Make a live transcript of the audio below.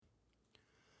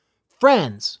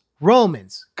Friends,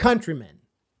 Romans, countrymen,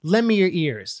 lend me your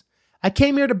ears. I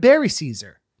came here to bury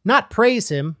Caesar, not praise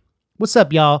him. What's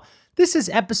up, y'all? This is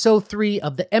episode 3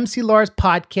 of the MC Lars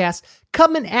podcast,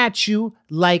 coming at you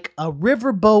like a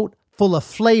riverboat full of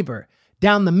flavor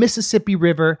down the Mississippi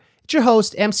River. It's your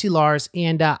host, MC Lars,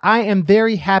 and I am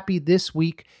very happy this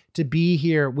week to be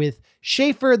here with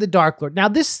Schäffer the Darklord. Now,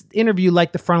 this interview,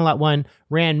 like the Front Lot one,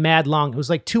 ran mad long. It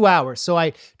was like 2 hours, so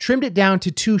I trimmed it down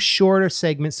to 2 shorter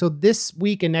segments. So this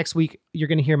week and next week, you're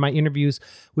going to hear my interviews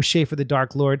with Schäffer the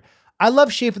Darklord. I love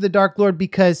Schäffer the Darklord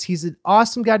because he's an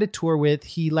awesome guy to tour with.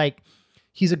 He's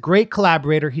a great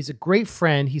collaborator. He's a great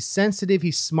friend. He's sensitive.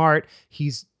 He's smart.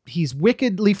 He's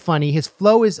wickedly funny. His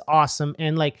flow is awesome.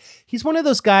 And he's one of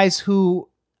those guys who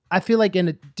I feel like in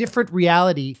a different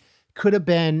reality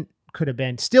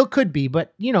still could be,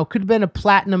 but could have been a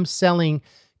platinum selling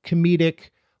comedic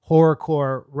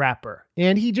horrorcore rapper.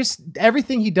 And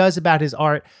everything he does about his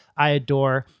art, I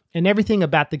adore, and everything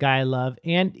about the guy I love.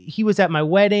 And he was at my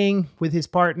wedding with his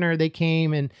partner. They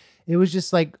came, and it was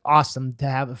just awesome to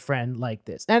have a friend like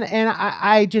this. And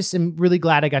I just am really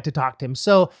glad I got to talk to him.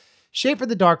 So Schäffer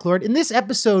the Darklord, in this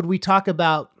episode, we talk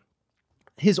about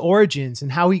his origins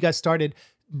and how he got started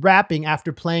rapping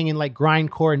after playing in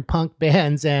grindcore and punk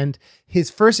bands, and his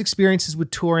first experiences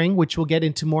with touring, which we'll get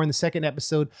into more in the second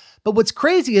episode. But what's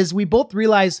crazy is we both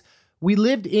realized we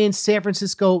lived in San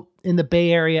Francisco in the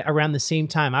Bay Area around the same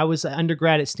time. I was an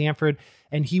undergrad at Stanford,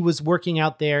 and he was working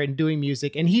out there and doing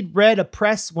music, and he'd read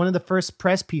one of the first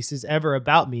press pieces ever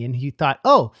about me, and he thought,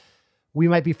 oh, we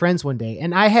might be friends one day.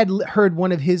 And I had heard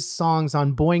one of his songs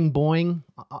on Boing Boing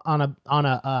on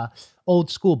a old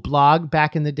school blog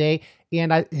back in the day.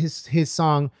 And his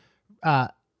song,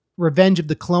 Revenge of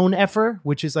the Clone Effer,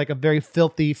 which is a very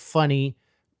filthy, funny,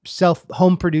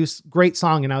 home produced, great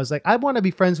song. And I was like, I want to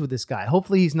be friends with this guy.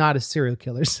 Hopefully he's not a serial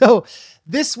killer. So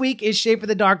this week is Schäffer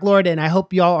the Darklord, and I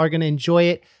hope y'all are going to enjoy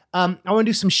it. I want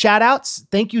to do some shout outs.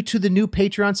 Thank you to the new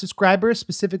Patreon subscribers,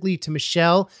 specifically to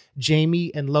Michelle,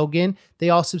 Jamie, and Logan. They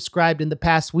all subscribed in the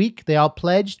past week. They all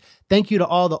pledged. Thank you to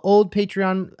all the old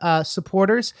Patreon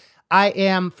supporters. I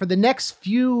am, for the next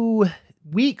few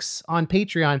weeks on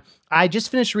Patreon, I just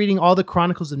finished reading all the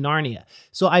Chronicles of Narnia.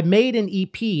 So I made an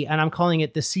EP, and I'm calling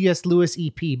it the C.S. Lewis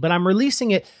EP, but I'm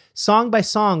releasing it song by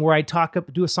song, where I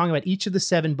do a song about each of the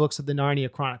 7 books of the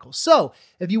Narnia Chronicles. So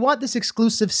if you want this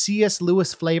exclusive C.S.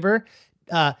 Lewis flavor,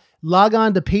 log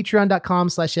on to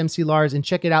patreon.com/MCLars and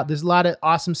check it out. There's a lot of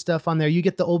awesome stuff on there. You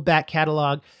get the old back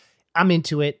catalog. I'm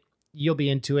into it. You'll be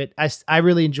into it. I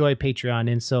really enjoy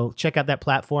Patreon, and so check out that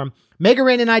platform. Mega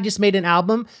Rain and I just made an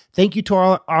album. Thank you to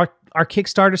our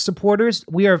Kickstarter supporters.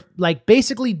 We are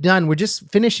basically done. We're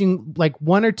just finishing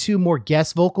 1 or 2 more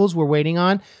guest vocals we're waiting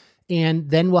on, and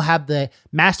then we'll have the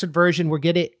mastered version.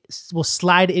 We'll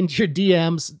slide into your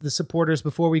DMs, the supporters,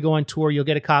 before we go on tour. You'll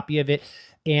get a copy of it,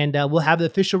 and we'll have the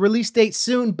official release date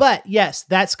soon. But yes,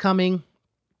 that's coming.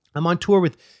 I'm on tour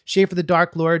with Schäffer the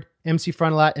Darklord, MC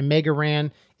Frontalot, and Mega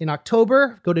Ran in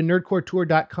October. Go to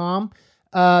nerdcoretour.com.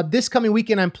 This coming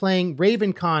weekend, I'm playing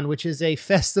RavenCon, which is a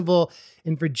festival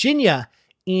in Virginia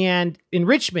and in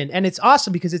Richmond. And it's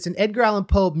awesome because it's an Edgar Allan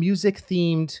Poe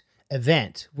music-themed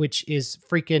event, which is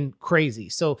freaking crazy.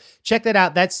 So check that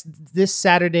out. That's this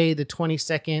Saturday, the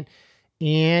 22nd.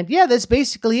 And yeah, that's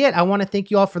basically it. I want to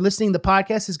thank you all for listening. The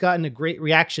podcast has gotten a great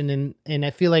reaction, and I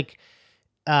feel like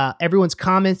everyone's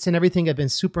comments and everything have been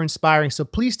super inspiring. So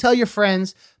please tell your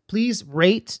friends. Please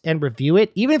rate and review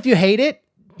it. Even if you hate it,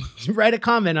 write a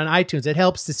comment on iTunes. It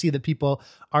helps to see that people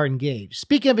are engaged.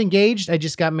 Speaking of engaged, I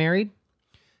just got married.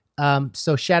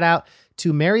 So shout out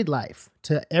to Married Life,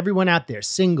 to everyone out there,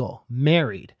 single,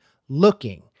 married,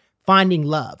 looking, finding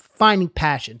love, finding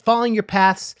passion, following your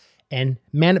paths, and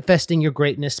manifesting your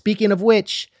greatness. Speaking of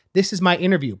which, this is my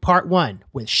interview, part 1,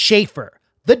 with Schäffer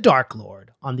the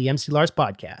Darklord on the MC Lars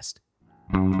podcast.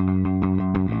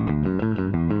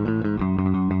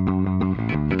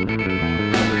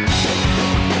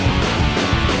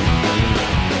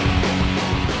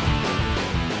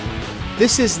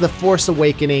 This is The Force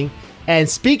Awakening, and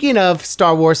speaking of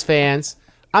Star Wars fans,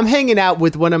 I'm hanging out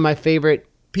with one of my favorite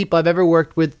people I've ever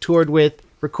worked with, toured with,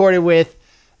 recorded with,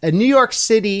 a New York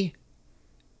City,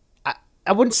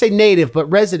 I wouldn't say native, but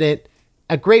resident,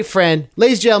 a great friend.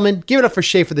 Ladies and gentlemen, give it up for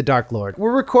Schäffer the Darklord.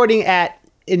 We're recording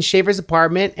in Schäffer's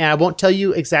apartment, and I won't tell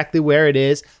you exactly where it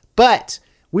is, but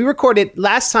we recorded,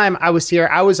 last time I was here,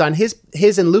 I was on his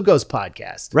and Lugo's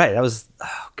podcast. Right. That was,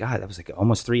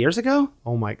 almost 3 years ago?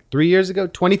 Oh my, 3 years ago?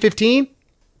 2015?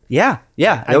 Yeah.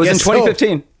 It was in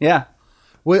 2015. So. Yeah.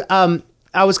 Well,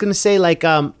 I was going to say,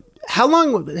 how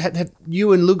long have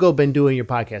you and Lugo been doing your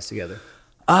podcast together?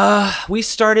 We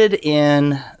started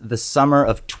in the summer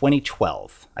of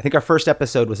 2012. I think our first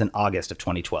episode was in August of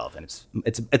 2012, and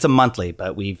it's a monthly,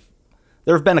 but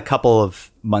there have been a couple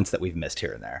of months that we've missed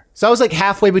here and there. So I was like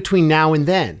halfway between now and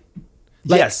then.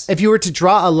 Like, yes. If you were to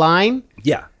draw a line,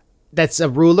 Yeah. that's a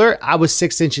ruler, I was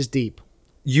 6 inches deep.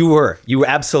 You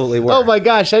absolutely were. Oh my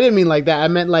gosh, I didn't mean like that. I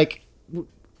meant like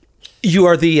you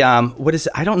are the what is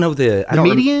it? I don't know the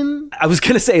median. I was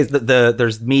gonna say is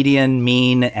there's median,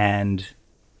 mean, and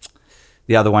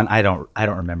the other one I don't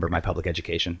remember my public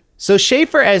education. So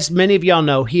Schäffer, as many of y'all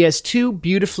know, he has 2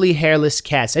 beautifully hairless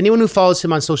cats. Anyone who follows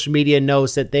him on social media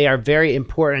knows that they are very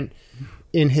important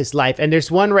in his life. And there's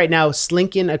one right now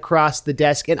slinking across the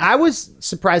desk. And I was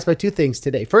surprised by 2 things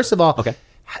today. First of all, okay,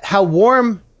 how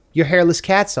warm your hairless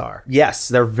cats are. Yes,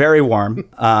 they're very warm.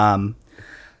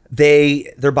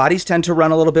 Their bodies tend to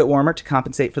run a little bit warmer to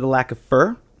compensate for the lack of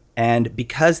fur. And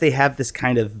because they have this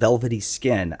kind of velvety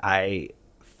skin, I've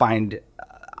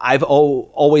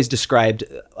always described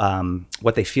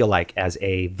what they feel like as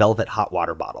a velvet hot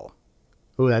water bottle.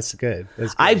 Oh, that's good.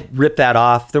 I ripped that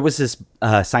off. There was this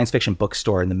science fiction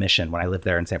bookstore in the Mission when I lived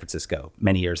there in San Francisco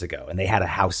many years ago, and they had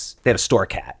a store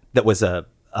cat that was a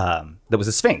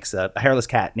sphinx, a hairless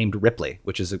cat named Ripley,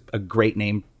 which is a great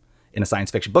name in a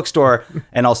science fiction bookstore,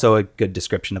 and also a good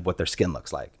description of what their skin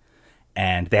looks like.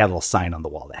 And they had a little sign on the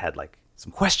wall that had like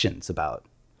some questions about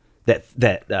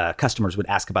that customers would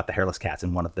ask about the hairless cats,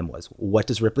 and one of them was, "What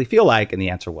does Ripley feel like?" And the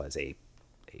answer was a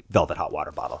velvet hot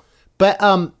water bottle. But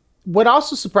what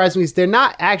also surprised me is they're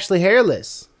not actually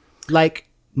hairless. Like,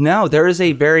 no, there is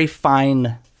a very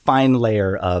fine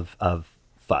layer of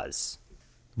fuzz.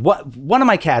 One of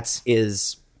my cats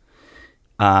is,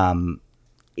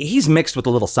 he's mixed with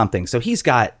a little something. So he's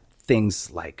got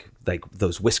things like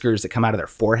those whiskers that come out of their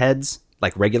foreheads,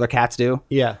 like regular cats do.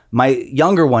 Yeah. My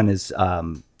younger one is,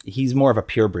 he's more of a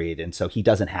pure breed, and so he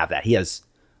doesn't have that. He has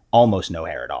almost no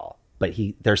hair at all, but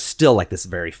there's still like this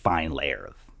very fine layer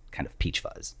of kind of peach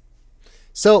fuzz.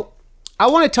 So I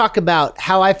want to talk about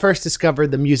how I first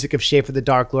discovered the music of Schäffer the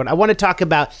Darklord. I want to talk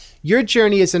about your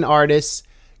journey as an artist,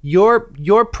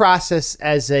 your process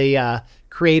as a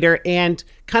creator, and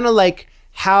kind of like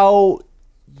how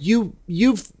you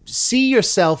see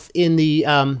yourself in the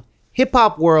hip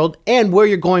hop world and where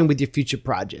you're going with your future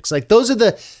projects. Like, those are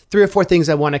the 3 or 4 things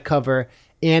I want to cover.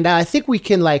 And I think we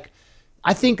can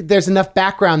I think there's enough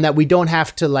background that we don't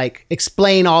have to like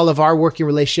explain all of our working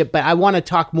relationship, but I want to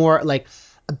talk more like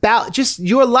about just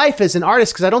your life as an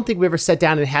artist, because I don't think we ever sat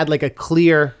down and had like a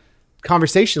clear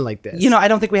conversation like this. I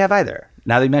don't think we have either,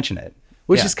 now that you mention it.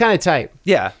 Which is kind of tight.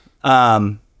 Yeah.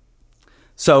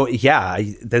 So yeah,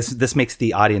 this makes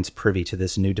the audience privy to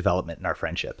this new development in our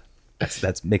friendship.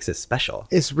 That makes it special.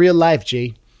 It's real life,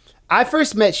 G. I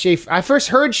first met Schäffer. I first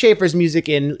heard Schäffer's music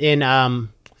in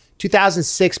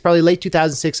 2006, probably late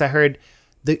 2006. I heard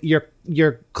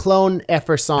your Clone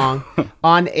Effer song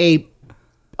on a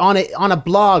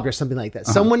blog or something like that.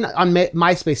 Uh-huh. Someone on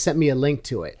MySpace sent me a link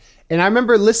to it, and I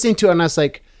remember listening to it, and I was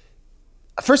like,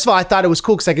 first of all, I thought it was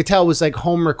cool because I could tell it was like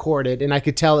home recorded, and I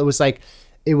could tell it was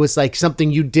like something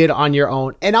you did on your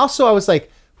own. And also, I was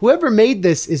like, whoever made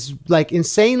this is like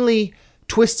insanely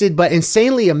twisted but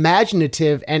insanely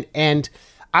imaginative, and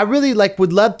I really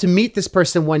would love to meet this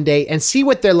person one day and see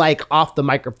what they're like off the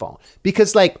microphone.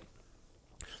 Because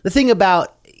the thing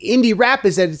about indie rap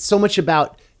is that it's so much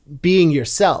about being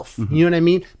yourself. Mm-hmm. You know what I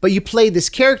mean? But you play this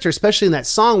character, especially in that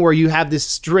song where you have this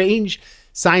strange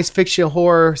science fiction,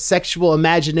 horror, sexual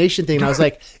imagination thing. And I was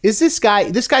like, this guy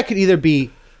could either be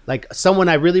like someone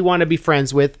I really want to be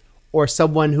friends with, or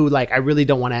someone who I really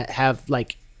don't want to have,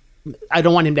 I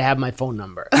don't want him to have my phone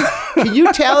number. Can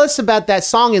you tell us about that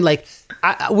song? And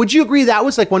would you agree that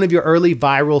was one of your early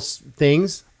viral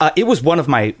things? It was one of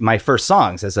my first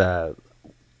songs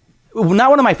not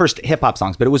one of my first hip hop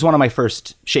songs, but it was one of my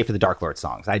first Schäffer the Darklord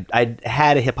songs. I'd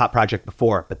had a hip hop project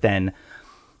before, but then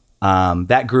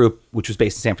that group, which was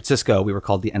based in San Francisco, we were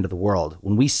called The End of the World.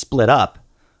 When we split up,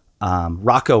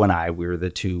 Rocco and I, we were the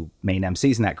 2 main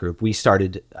MCs in that group. We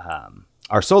started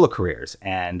our solo careers,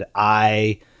 and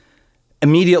I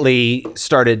immediately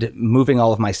started moving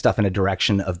all of my stuff in a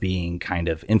direction of being kind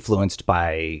of influenced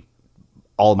by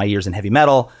all of my years in heavy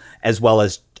metal, as well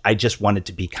as I just wanted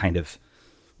to be kind of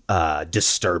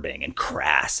disturbing and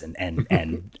crass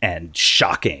and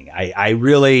shocking. I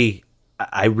really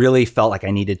felt like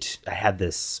I had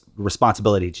this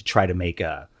responsibility to try to make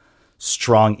a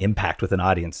strong impact with an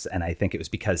audience, and I think it was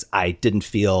because I didn't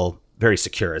feel very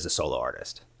secure as a solo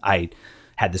artist. I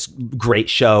had this great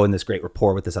show and this great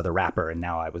rapport with this other rapper, and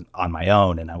now I was on my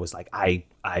own, and I was like,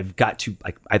 I've got to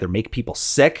either make people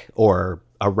sick or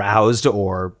aroused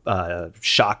or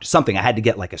shocked, something. I had to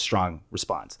get like a strong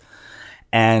response.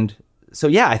 And so,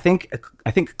 yeah, I think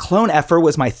Clone Effer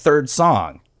was my third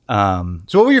song.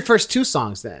 So what were your first two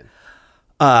songs then?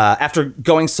 After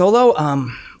going solo,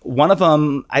 one of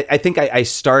them, I think I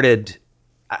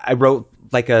wrote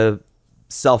like a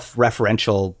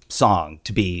self-referential song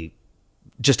to be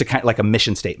just a kind of like a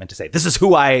mission statement to say, this is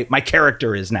who my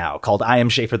character is now, called I Am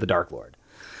Schäffer the Darklord.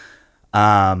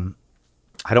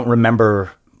 I don't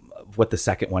remember what the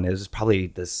second one is. It's probably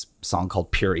this song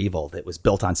called Pure Evil that was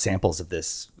built on samples of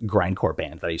this grindcore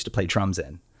band that I used to play drums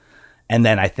in. And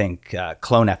then I think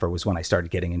Clone Effer was when I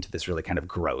started getting into this really kind of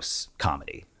gross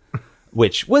comedy,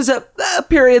 which was a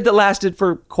period that lasted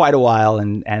for quite a while.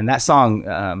 And that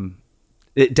song,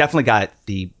 it definitely got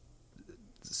the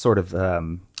sort of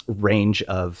range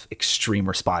of extreme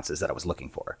responses that I was looking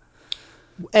for.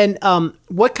 And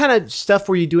what kind of stuff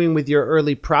were you doing with your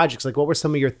early projects? Like, what were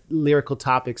some of your lyrical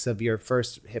topics of your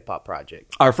first hip hop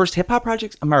project? Our first hip hop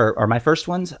projects, or my first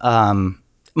ones.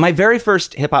 My very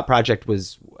first hip hop project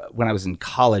was when I was in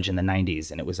college in the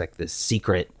 90s, and it was like this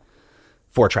secret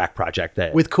 4-track project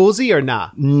that with Coolsey or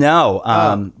nah? No,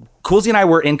 Coolsey and I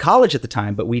were in college at the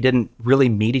time, but we didn't really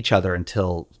meet each other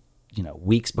until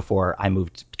weeks before I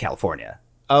moved to California.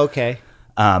 Okay,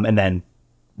 and then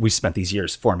we spent these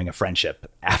years forming a friendship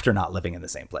after not living in the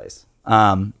same place.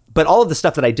 But all of the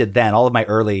stuff that I did then, all of my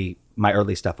early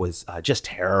stuff was just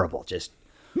terrible, just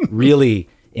really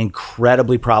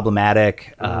incredibly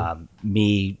problematic.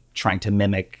 Me trying to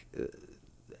mimic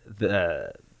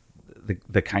the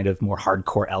kind of more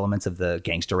hardcore elements of the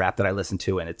gangster rap that I listened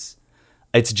to, and it's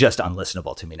just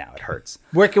unlistenable to me now. It hurts.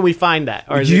 Where can we find that?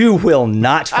 Or you will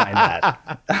not find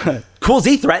that. Cool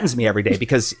Z threatens me every day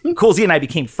because Cool Z and I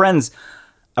became friends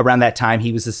around that time.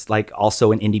 He was this like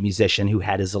also an indie musician who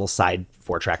had his little side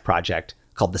 4-track project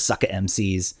called the Sucka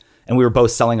MCs. And we were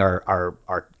both selling our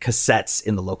cassettes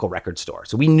in the local record store.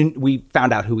 So we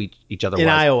found out who each other was. In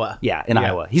Iowa. Yeah, in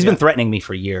Iowa. He's been threatening me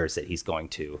for years that he's going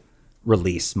to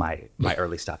release my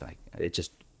early stuff. And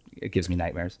it gives me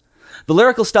nightmares. The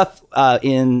lyrical stuff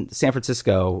in San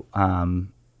Francisco,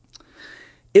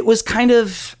 it was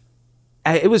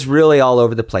it was really all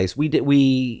over the place.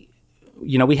 We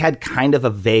had kind of a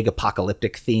vague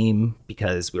apocalyptic theme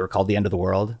because we were called the end of the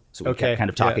world. So we kept kind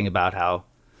of talking about how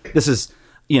this is,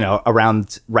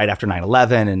 around right after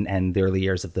 9/11 and the early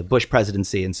years of the Bush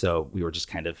presidency. And so we were just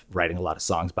kind of writing a lot of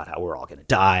songs about how we're all going to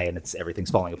die and everything's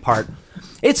falling apart.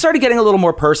 It started getting a little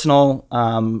more personal.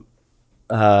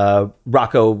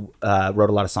 Rocco wrote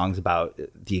a lot of songs about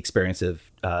the experience of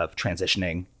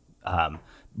transitioning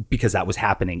because that was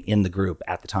happening in the group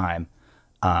at the time.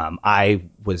 I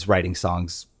was writing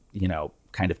songs,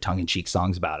 kind of tongue-in-cheek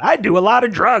songs about, I do a lot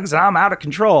of drugs, I'm out of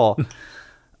control,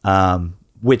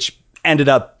 which ended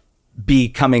up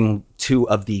becoming two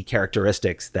of the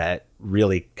characteristics that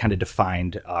really kind of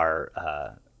defined our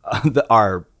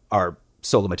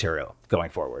solo material going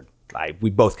forward.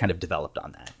 We both kind of developed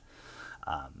on that.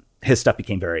 His stuff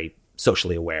became very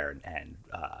socially aware and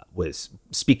was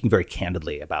speaking very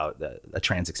candidly about a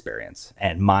trans experience.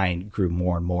 And mine grew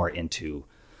more and more into,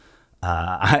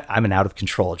 I'm an out of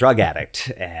control drug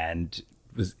addict, and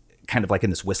was kind of like in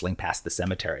this whistling past the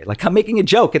cemetery. Like, I'm making a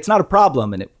joke. It's not a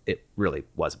problem. And it really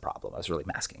was a problem. I was really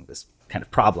masking this kind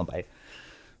of problem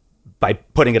by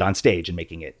putting it on stage and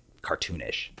making it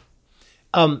cartoonish.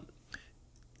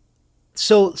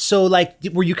 So like,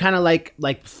 were you kind of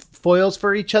like foils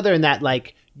for each other, and that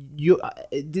like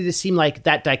did it seem like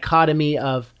that dichotomy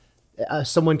of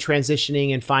someone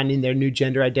transitioning and finding their new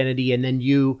gender identity, and then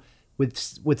you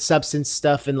with substance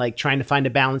stuff and like trying to find a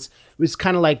balance? It was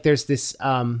kind of like there's this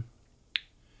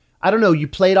I don't know, you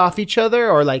played off each other,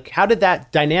 or like how did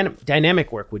that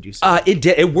dynamic work, would you say? It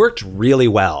did. It worked really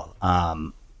well.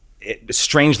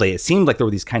 Strangely, it seemed like there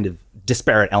were these kind of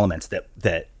disparate elements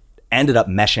that ended up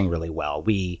meshing really well.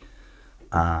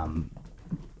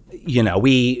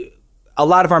 A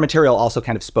lot of our material also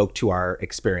kind of spoke to our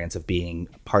experience of being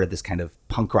part of this kind of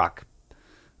punk rock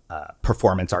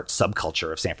performance art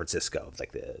subculture of San Francisco,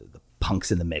 like the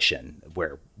punks in the Mission,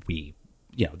 where we,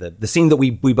 the scene that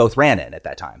we both ran in at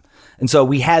that time. And so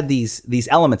we had these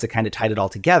elements that kind of tied it all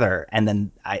together. And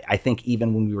then I think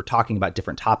even when we were talking about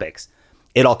different topics,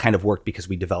 it all kind of worked because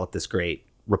we developed this great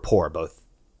rapport, both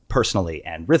personally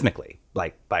and rhythmically,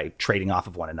 like by trading off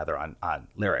of one another on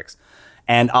lyrics.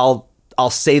 And I'll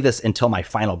say this until my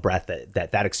final breath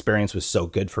that experience was so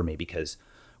good for me, because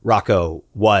Rocco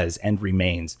was and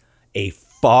remains a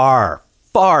far,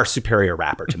 far superior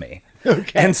rapper to me.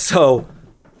 Okay. And so,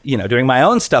 doing my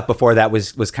own stuff before that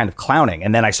was kind of clowning.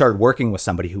 And then I started working with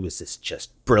somebody who was this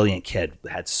just brilliant kid,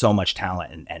 had so much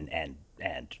talent and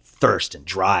thirst and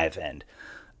drive. And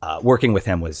working with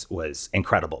him was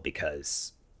incredible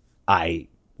because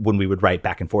when we would write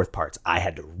back and forth parts, I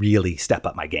had to really step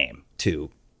up my game to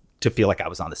feel like I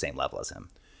was on the same level as him.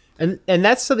 And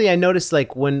that's something I noticed,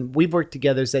 like when we've worked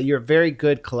together, is that you're a very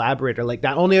good collaborator. Like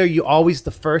not only are you always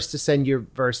the first to send your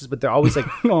verses, but they're always like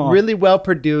really well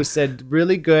produced and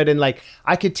really good. And like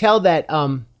I could tell that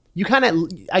you kind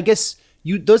of, I guess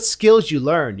those skills you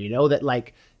learn, that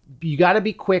like you got to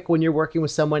be quick when you're working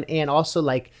with someone, and also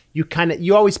like you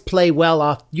always play well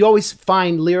off. You always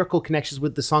find lyrical connections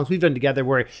with the songs we've done together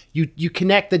where you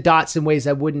connect the dots in ways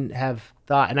I wouldn't have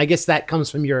thought. And I guess that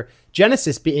comes from your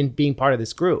genesis being part of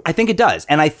this group. I think it does.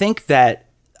 And I think that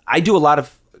I do a lot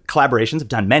of collaborations. I've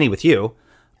done many with you.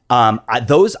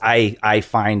 Those I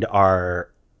find are,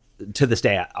 to this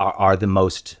day, are the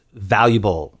most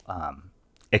valuable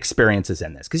experiences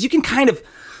in this. Because you can kind of,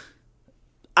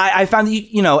 I found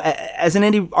that, as an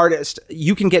indie artist,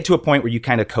 you can get to a point where you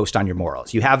kind of coast on your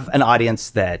morals. You have an audience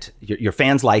that your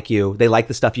fans like you. They like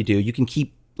the stuff you do. You can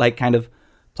keep like kind of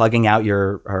plugging out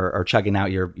or chugging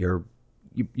out your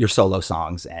solo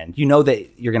songs, and that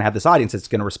you're going to have this audience that's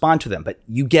going to respond to them. But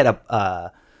you get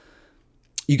a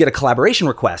collaboration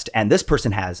request, and this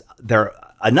person has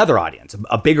another audience,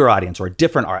 a bigger audience or a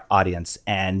different audience,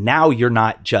 and now you're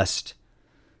not just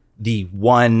the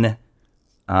one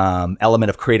element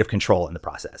of creative control in the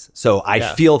process. So I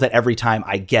feel that every time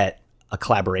I get a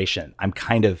collaboration, I'm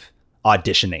kind of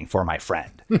auditioning for my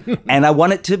friend. And I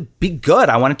want it to be good.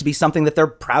 I want it to be something that they're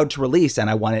proud to release. And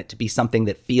I want it to be something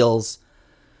that feels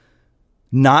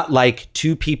not like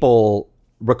two people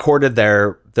recorded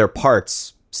their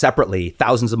parts separately,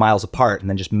 thousands of miles apart, and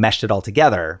then just meshed it all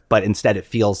together. But instead it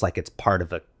feels like it's part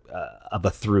of a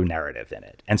through narrative in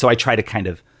it. And so I try to kind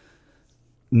of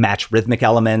match rhythmic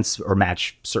elements or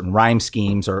match certain rhyme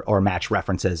schemes or match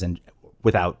references and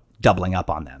without doubling up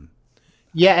on them.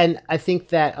 Yeah. And I think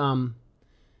that, I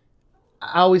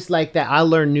always like that. I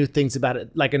learn new things about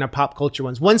it, like in our pop culture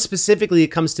ones. One specifically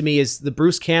that comes to me is the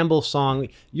Bruce Campbell song.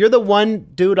 You're the one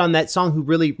dude on that song who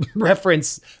really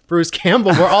referenced Bruce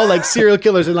Campbell. We're all like serial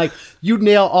killers, and like you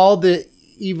nail all the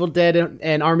Evil Dead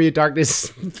and Army of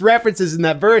Darkness references in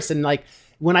that verse. And like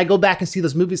when I go back and see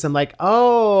those movies, I'm like,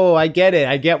 oh, I get it.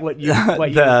 I get what you.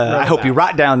 I hope you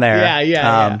rot down there.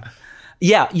 Yeah.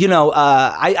 Yeah,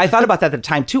 I thought about that at the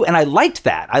time too, and I liked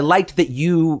that. I liked that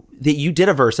you did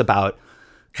a verse about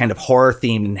kind of horror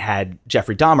themed and had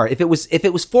Jeffrey Dahmer. If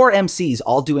it was four MCs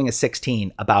all doing a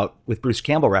 16 with Bruce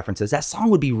Campbell references, that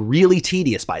song would be really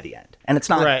tedious by the end. And it's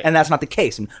not, right. And that's not the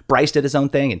case. And Bryce did his own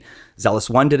thing, and Zealous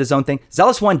One did his own thing.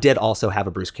 Zealous One did also have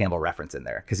a Bruce Campbell reference in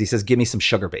there because he says, "Give me some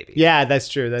sugar, baby." Yeah, that's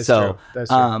true. That's true.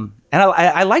 And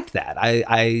I liked that.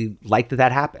 I liked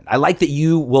that happened. I like that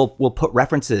you will put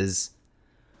references.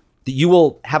 That you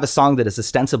will have a song that is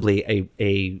ostensibly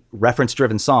a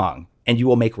reference-driven song, and you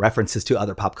will make references to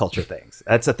other pop culture things.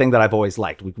 That's a thing that I've always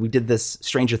liked. We did this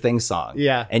Stranger Things song,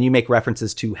 and you make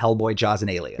references to Hellboy, Jaws,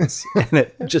 and Aliens, and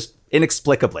it just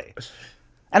inexplicably.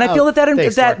 And I feel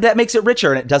that makes it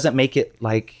richer, and it doesn't make it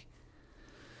like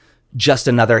just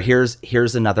another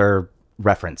here's another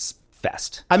reference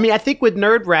fest. I mean, I think with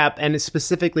nerd rap, and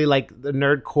specifically like the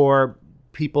nerdcore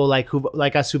people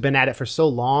like us who've been at it for so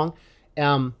long.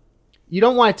 You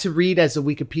don't want it to read as a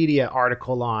Wikipedia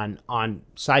article on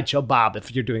Sideshow Bob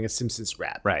if you're doing a Simpsons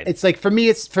rap. Right. It's like for me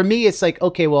it's like,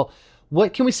 okay, well,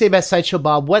 what can we say about Sideshow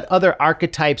Bob? What other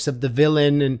archetypes of the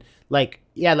villain and like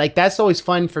that's always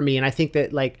fun for me. And I think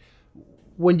that like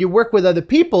when you work with other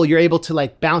people, you're able to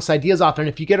like bounce ideas off. And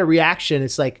if you get a reaction,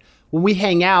 it's like when we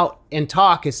hang out and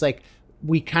talk, it's like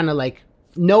we kind of like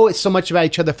know so much about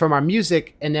each other from our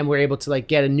music, and then we're able to like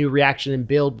get a new reaction and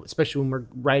build, especially when we're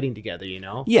writing together,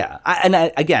 Yeah.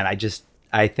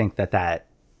 I think that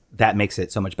makes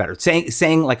it so much better.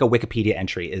 Saying like a Wikipedia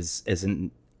entry is an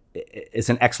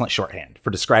excellent shorthand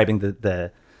for describing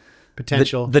the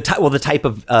potential, the type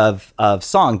of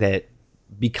song that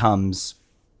becomes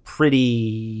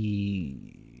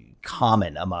pretty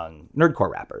common among nerdcore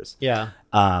rappers. Yeah.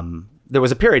 There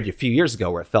was a period a few years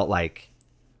ago where it felt like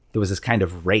there was this kind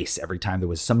of race every time there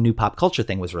was some new pop culture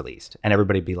thing was released, and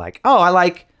everybody'd be like, "Oh, I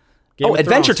like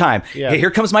Adventure Time. Yeah. Here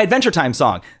comes my Adventure Time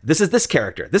song. This is this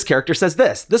character. This character says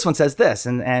this. This one says this,"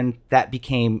 and that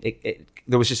became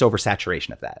there was just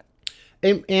oversaturation of that.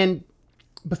 And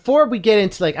before we get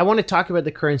into like, I want to talk about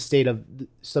the current state of the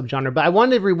subgenre, but I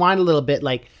wanted to rewind a little bit.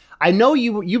 Like, I know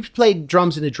you've played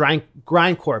drums in a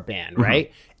grindcore band, right?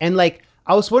 Mm-hmm. And like,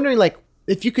 I was wondering like,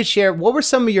 if you could share, what were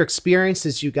some of your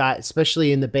experiences you got,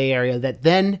 especially in the Bay Area, that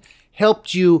then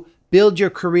helped you build your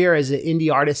career as an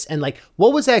indie artist? And like,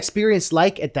 what was that experience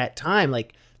like at that time?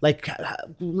 Like Like,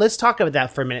 let's talk about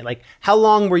that for a minute. Like, how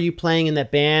long were you playing in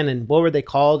that band, and what were they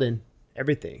called, and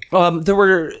everything?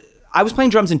 I was playing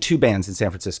drums in 2 bands in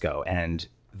San Francisco, and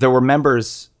there were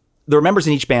members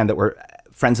in each band that were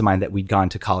friends of mine that we'd gone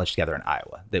to college together in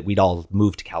Iowa, that we'd all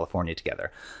moved to California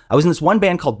together. I was in this one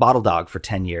band called Bottle Dog for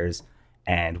 10 years,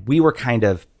 and we were kind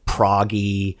of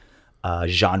proggy,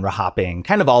 genre hopping,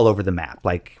 kind of all over the map.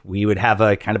 Like, we would have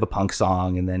a kind of a punk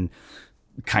song, and then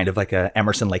kind of like a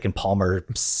Emerson, Lake and Palmer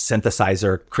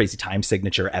synthesizer, crazy time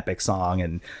signature epic song.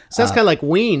 And sounds kind of like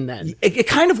Ween then. It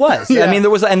kind of was. Yeah. I mean,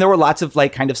 there were lots of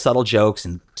like kind of subtle jokes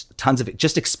and tons of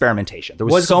just experimentation. There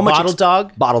was so much Bottle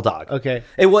Dog? Bottle Dog. Okay.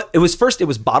 It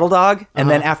was Bottle Dog, and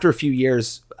then after a few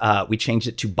years, we changed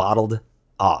it to Bottled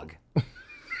Og.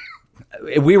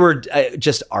 We were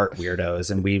just art weirdos,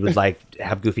 and we would like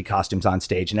have goofy costumes on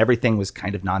stage, and everything was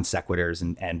kind of non sequiturs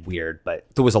and weird. But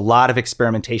there was a lot of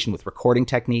experimentation with recording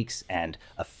techniques and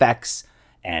effects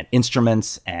and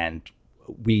instruments, and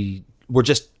we were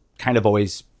just kind of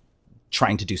always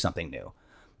trying to do something new.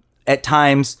 At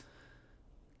times,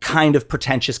 kind of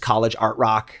pretentious college art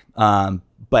rock,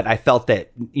 but I felt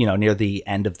that, you know, near the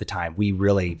end of the time, we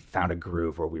really found a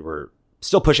groove where we were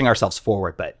still pushing ourselves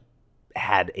forward, but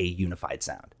had a unified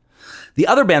sound. The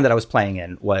other band that I was playing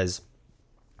in was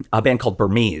a band called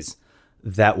Burmese.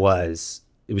 It was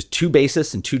 2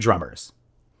 bassists and 2 drummers,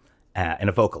 and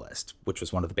a vocalist, which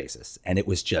was one of the bassists. And it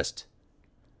would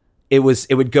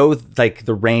go like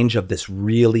the range of this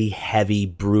really heavy,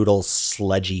 brutal,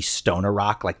 sludgy stoner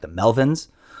rock, like the Melvins,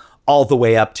 all the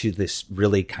way up to this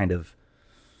really kind of,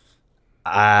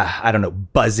 I don't know,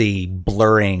 buzzy,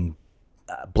 blurring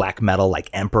black metal, like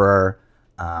Emperor,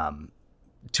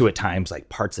 to at times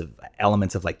like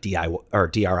elements of like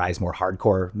DRI's more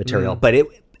hardcore material, but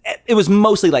it was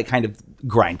mostly like kind of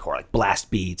grindcore, like blast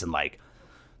beats and like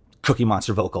Cookie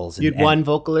Monster vocals. You had one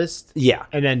vocalist, yeah,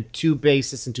 and then 2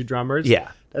 bassists and 2 drummers.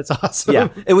 Yeah, that's awesome. Yeah,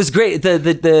 it was great.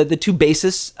 The 2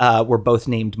 bassists were both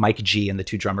named Mike G, and the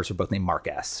 2 drummers were both named Mark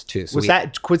S. Too. So was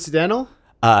that coincidental?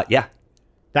 Yeah.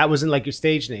 That wasn't like your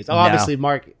stage names. Oh, no. Obviously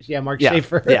Mark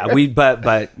Schäffer. Yeah,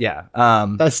 but yeah.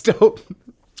 That's dope.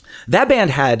 That band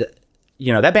had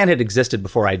existed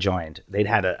before I joined. They'd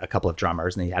had a couple of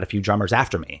drummers, and they had a few drummers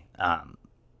after me.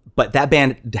 But that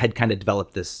band had kind of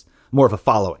developed this more of a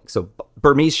following. So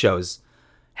Burmese shows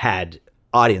had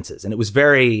audiences, and it was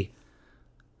the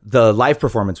live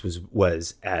performance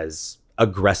was as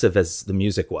aggressive as the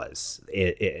music was.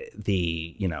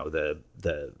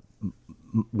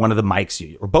 One of the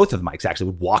mics, or both of the mics actually,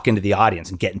 would walk into the audience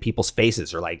and get in people's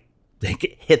faces, or like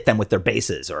hit them with their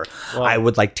basses, or I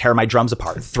would like tear my drums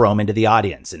apart and throw them into the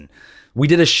audience. And we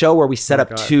did a show where we set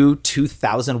up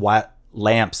 2,000-watt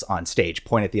lamps on stage,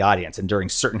 point at the audience, and during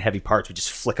certain heavy parts we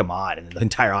just flick them on, and the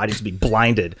entire audience would be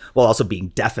blinded while also being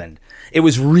deafened. It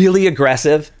was really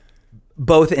aggressive,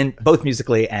 both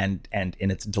musically and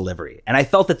in its delivery. And I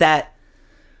felt that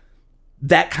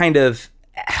kind of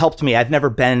helped me. I've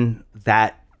never been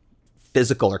that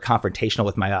physical or confrontational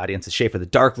with my audience as Schäffer the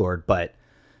Darklord, but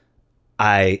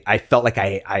I felt like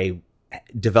I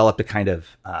developed a kind of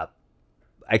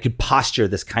I could posture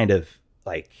this kind of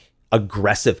like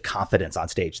aggressive confidence on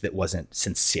stage that wasn't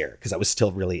sincere, because I was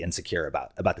still really insecure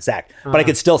about this act. But I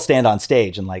could still stand on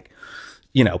stage and like,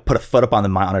 you know, put a foot up on the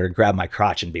monitor, grab my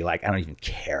crotch, and be like, I don't even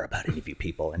care about any of you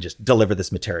people, and just deliver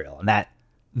this material. And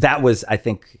that was, I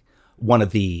think, one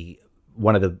of the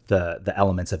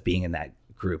elements of being in that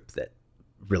group that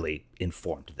really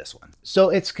informed this one. So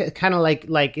it's kind of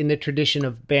like in the tradition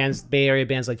of bands, Bay Area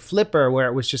bands like Flipper, where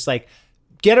it was just like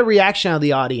get a reaction out of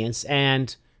the audience,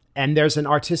 and there's an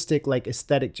artistic like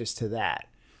aesthetic just to that.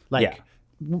 Like, yeah.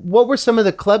 What were some of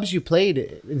the clubs you played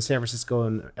in San Francisco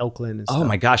and Oakland and stuff? Oh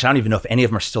my gosh, I don't even know if any of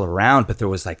them are still around, but there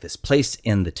was like this place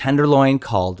in the Tenderloin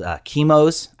called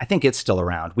Chemo's. I think it's still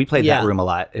around. We played that room a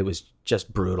lot. It was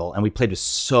just brutal, and we played with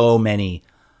so many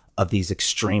of these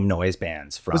extreme noise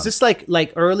bands. Was this like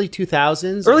early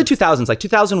 2000s? Early 2000s, like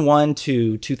 2001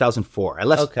 to 2004.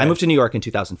 I moved to New York in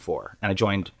 2004, and I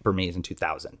joined Burmese in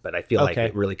 2000. But I feel like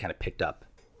it really kind of picked up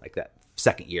like that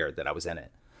second year that I was in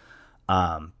it.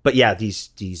 But yeah,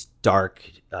 these dark,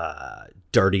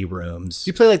 dirty rooms.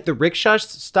 You play like the Rickshaw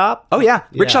Stop? Oh yeah,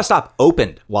 Rickshaw Stop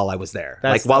opened while I was there,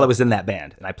 while I was in that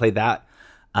band, and I played that.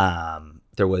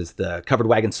 There was the Covered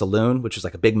Wagon Saloon, which was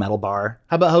like a big metal bar.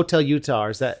 How about Hotel Utah? Or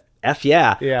is that?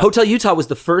 Yeah. Hotel Utah was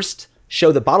the first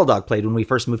show that Bottle Dog played when we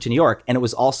first moved to New York, and it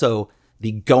was also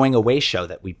the going away show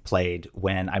that we played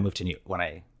when I moved to New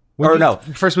York.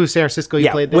 First moved to San Francisco, you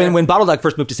played there? When Bottle Dog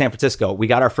first moved to San Francisco, we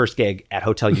got our first gig at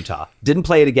Hotel Utah. Didn't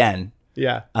play it again.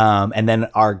 Yeah. And then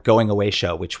our going away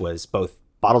show, which was both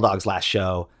Bottle Dog's last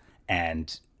show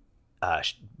and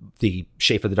the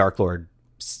Schäffer the Darklord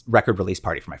record release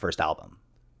party for my first album.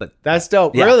 But that's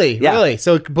dope. Yeah, really? yeah. Really?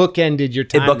 So it bookended your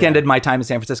time. It bookended there. my time in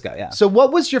San Francisco. Yeah. So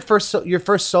what was your first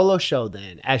solo show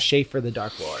then as Schäffer the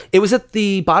Darklord? It was at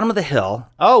the bottom of the hill.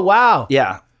 Oh, wow.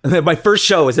 Yeah. My first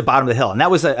show was at bottom of the hill. And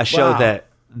that was a show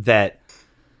that,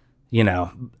 you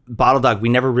know, Bottle Dog,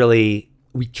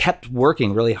 we kept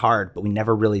working really hard, but we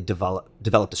never really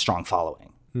developed a strong following.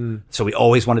 So we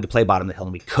always wanted to play bottom of the hill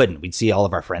and we couldn't. We'd see all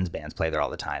of our friends' bands play there all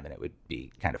the time and it would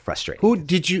be kind of frustrating.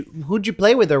 Who'd you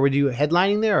play with, or were you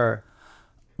headlining there, or?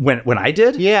 When I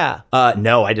did? Yeah.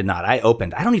 No, I did not. I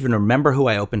opened. I don't even remember who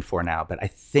I opened for now, but I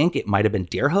think it might have been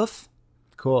Deerhoof.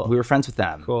 Cool. We were friends with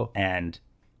them. Cool. And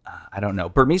I don't know.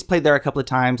 Burmese played there a couple of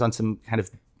times on some kind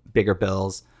of bigger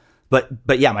bills.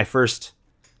 But yeah, my first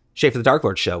Schäffer the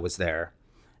Darklord show was there.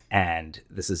 And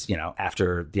this is, you know,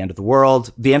 after The End of the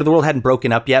World. The End of the World hadn't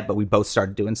broken up yet, but we both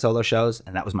started doing solo shows.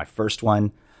 And that was my first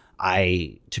one.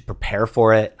 To prepare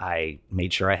for it, I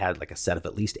made sure I had like a set of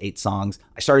at least 8 songs.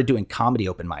 I started doing comedy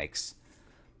open mics.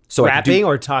 So rapping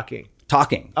or talking?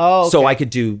 Talking. Oh, okay. So I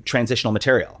could do transitional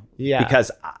material. Yeah. Because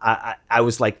I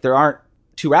was like, there aren't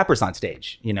 2 rappers on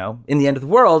stage, you know? In The End of the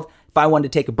World, if I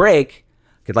wanted to take a break,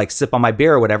 I could like sip on my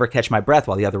beer or whatever, catch my breath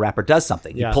while the other rapper does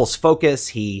something. Yeah. He pulls focus.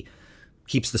 He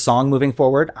keeps the song moving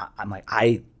forward. I'm like,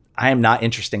 I am not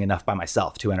interesting enough by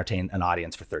myself to entertain an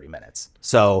audience for 30 minutes.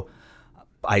 So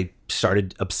I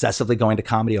started obsessively going to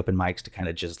comedy open mics to kind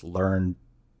of just learn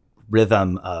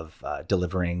rhythm of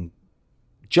delivering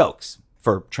jokes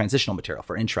for transitional material,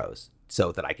 for intros,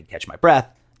 so that I could catch my breath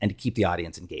and to keep the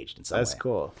audience engaged in some way. That's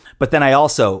cool. But then I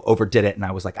also overdid it and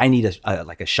I was like, I need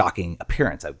a shocking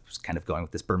appearance. I was kind of going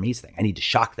with this Burmese thing. I need to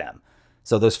shock them.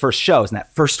 So those first shows, and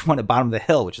that first one at Bottom of the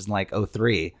Hill, which is in like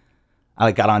 2003,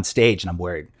 I got on stage and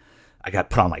I got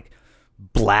put on like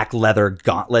black leather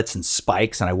gauntlets and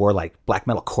spikes, and I wore like black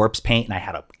metal corpse paint, and I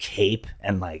had a cape,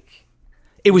 and like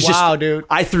it was wow, dude.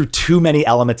 I threw too many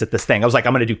elements at this thing. I was like,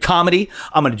 I'm going to do comedy.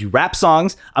 I'm going to do rap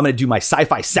songs. I'm going to do my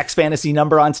sci-fi sex fantasy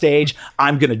number on stage.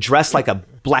 I'm going to dress like a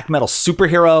black metal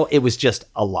superhero. It was just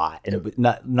a lot, and it,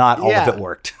 not all of it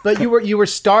worked. But you were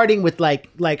starting with like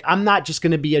I'm not just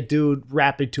going to be a dude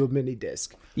rapping to a mini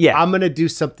disc. Yeah. I'm going to do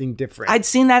something different. I'd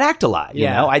seen that act a lot, you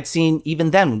Yeah. know? I'd seen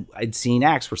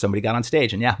acts where somebody got on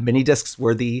stage, and yeah, mini discs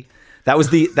were that was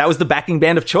the backing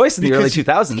band of choice in the early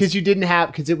 2000s.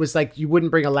 Because it was like you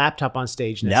wouldn't bring a laptop on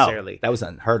stage necessarily. No, that was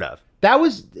unheard of. That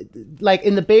was like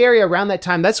in the Bay Area around that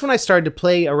time. That's when I started to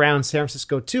play around San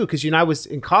Francisco too. Because, you know, I was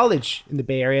in college in the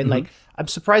Bay Area, and like, I'm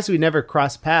surprised we never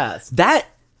crossed paths. That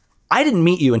I didn't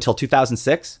meet you until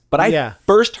 2006, but I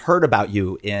first heard about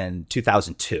you in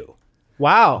 2002.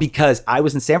 Wow. Because I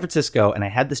was in San Francisco and I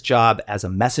had this job as a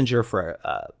messenger for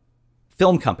a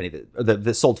film company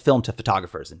that sold film to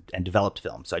photographers and developed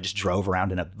film. So I just drove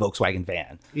around in a Volkswagen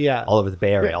van all over the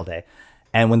Bay Area all day.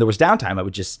 And when there was downtime, I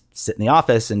would just sit in the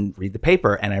office and read the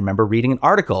paper. And I remember reading an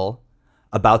article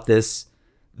about this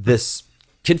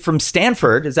kid from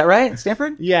Stanford. Is that right?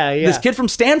 Stanford? Yeah. This kid from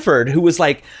Stanford who was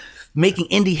like making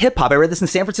indie hip hop. I read this in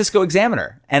San Francisco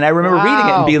Examiner. And I remember reading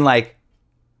it and being like,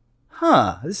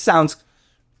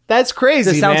 that's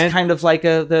crazy. This sounds kind of like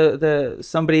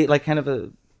somebody like kind of a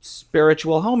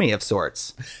spiritual homie of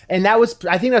sorts. And I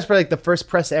think that's probably like the first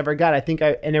press I ever got.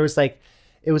 And it was like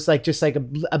just like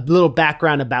a little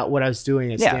background about what I was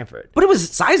doing at Stanford. But it was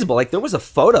sizable. Like there was a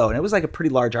photo and it was like a pretty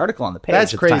large article on the page.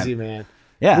 That's at the crazy, time. man.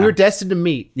 Yeah. We were destined to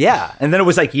meet. Yeah. And then it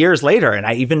was like years later. And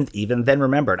I even then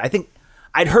remembered. I think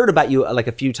I'd heard about you like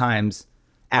a few times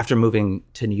after moving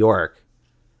to New York.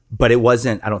 But it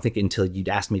wasn't, I don't think, until you'd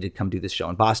asked me to come do this show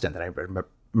in Boston that I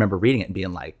remember reading it and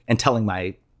being like, and telling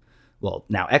my, well,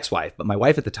 now ex-wife, but my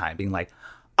wife at the time being like,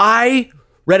 I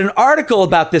read an article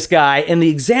about this guy in the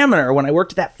Examiner when I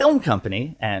worked at that film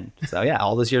company. And so, yeah,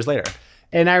 all those years later.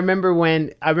 And I remember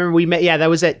we met, that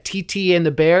was at TT and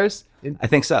the Bears. I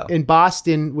think so. In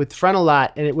Boston with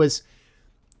Frontalot. And it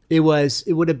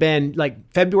would have been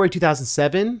like February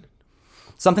 2007.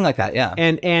 Something like that, yeah.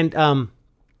 And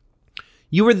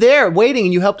you were there waiting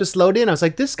and you helped us load in. I was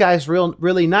like, this guy's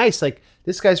really nice. Like,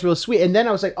 this guy's real sweet. And then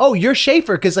I was like, oh, you're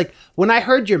Schäffer. Because like when I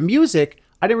heard your music,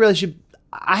 I didn't realize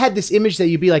I had this image that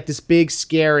you'd be like this big,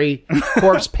 scary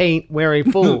corpse paint wearing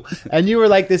fool. And you were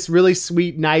like this really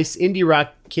sweet, nice indie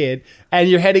rock kid. And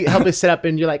you're helping us set up.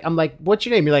 And you're like, I'm like, what's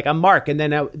your name? You're like, I'm Mark. And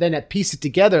then I piece it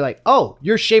together like, oh,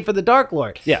 you're Schäffer the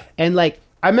Darklord. Yeah. And like,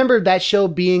 I remember that show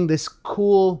being this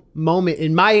cool moment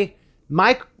in my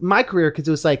career. Because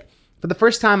it was like, for the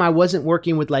first time, I wasn't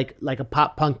working with like a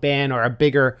pop punk band or a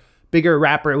bigger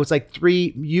rapper. It was like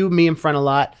you, me, and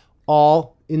Frontalot,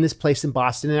 all in this place in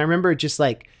Boston. And I remember it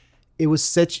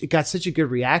it got such a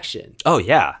good reaction. Oh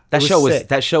yeah, that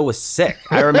show was sick.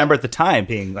 I remember at the time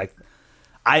being like,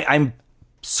 I'm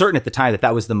certain at the time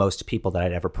that was the most people that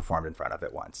I'd ever performed in front of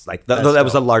at once. Like that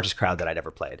was the largest crowd that I'd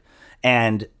ever played.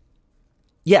 And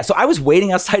yeah, so I was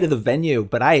waiting outside of the venue,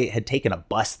 but I had taken a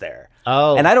bus there.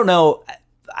 Oh, and I don't know.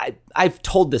 I've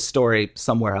told this story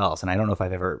somewhere else, and I don't know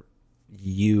if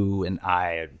you and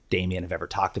I, Damien, have ever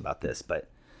talked about this, but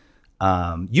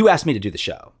you asked me to do the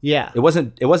show. Yeah. It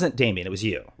wasn't Damien, it was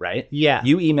you, right? Yeah.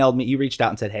 You emailed me, you reached out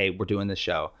and said, hey, we're doing this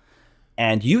show.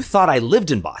 And you thought I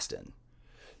lived in Boston.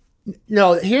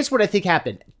 No, here's what I think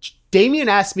happened. Damien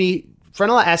asked me,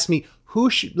 Frenella asked me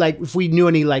if we knew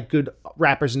any like good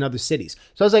rappers in other cities.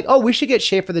 So I was like, oh, we should get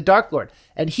Schäffer the Darklord.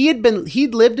 And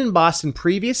he'd lived in Boston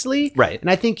previously. Right. And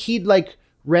I think he'd like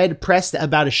read press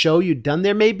about a show you'd done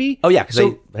there maybe. Oh yeah,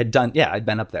 because I'd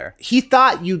been up there. He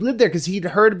thought you lived there because he'd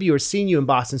heard of you or seen you in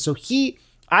Boston. So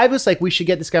I was like, we should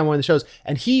get this guy on one of the shows.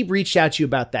 And he reached out to you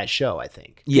about that show, I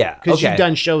think. Yeah. Because you've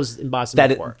done shows in Boston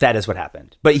before. That is what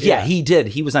happened. But yeah, he did.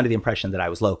 He was under the impression that I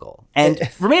was local. And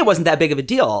for me, it wasn't that big of a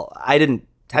deal. I didn't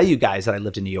tell you guys that I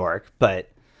lived in New York, but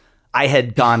I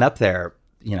had gone up there,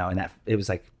 and it was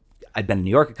like, I'd been in New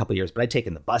York a couple of years, but I'd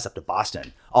taken the bus up to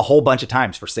Boston a whole bunch of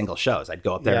times for single shows. I'd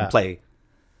go up there and play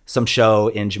some show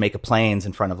in Jamaica Plains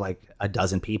in front of like a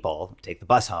dozen people, take the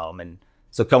bus home. And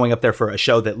so going up there for a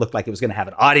show that looked like it was going to have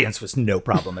an audience was no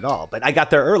problem at all. But I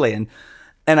got there early, and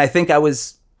I think another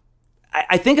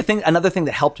thing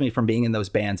that helped me from being in those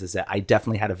bands is that I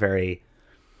definitely had a very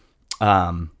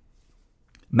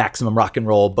maximum rock and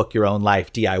roll, book your own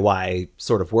life, DIY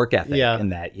sort of work ethic. Yeah. In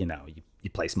that, you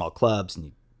play small clubs and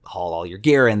you haul all your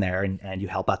gear in there and you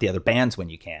help out the other bands when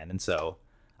you can. And so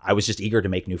I was just eager to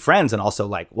make new friends and also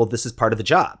like, well, this is part of the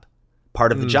job.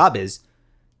 Part of the job is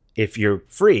if you're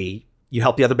free, you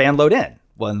help the other band load in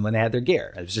when they had their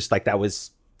gear. It was just like,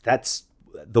 that's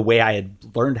the way I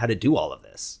had learned how to do all of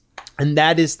this. And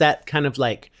that is that kind of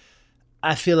like,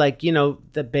 I feel like,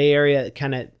 the Bay Area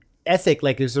kind of ethic,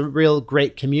 like there's a real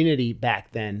great community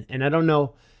back then. And I don't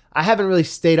know, I haven't really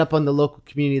stayed up on the local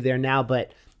community there now,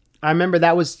 but I remember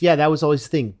that was always the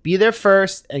thing. Be there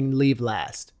first and leave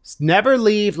last. Never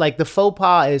leave. Like the faux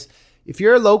pas is if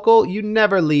you're a local, you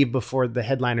never leave before the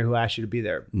headliner who asked you to be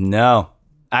there. No,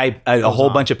 a whole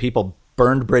bunch of people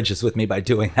burned bridges with me by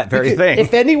doing that very thing.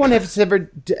 If anyone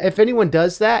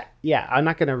does that, yeah, I'm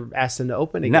not going to ask them to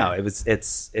open again. No,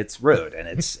 it's rude and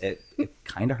it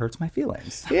kind of hurts my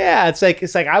feelings. Yeah, it's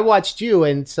like I watched you,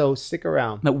 and so stick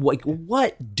around. Now, like,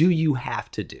 what do you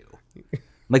have to do?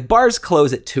 Like bars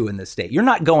close at 2 in this state. You're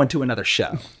not going to another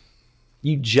show.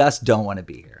 You just don't want to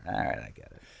be here. All right, I get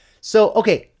it. So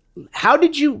okay, how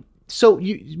did you? So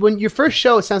when your first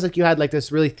show, it sounds like you had like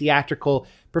this really theatrical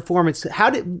performance.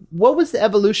 What was the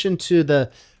evolution to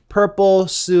the purple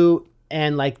suit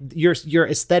and like your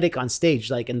aesthetic on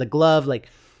stage, like in the glove, like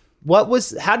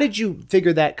how did you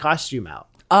figure that costume out?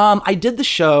 I did the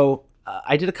show.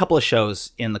 I did a couple of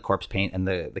shows in the corpse paint and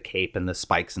the cape and the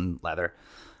spikes and leather.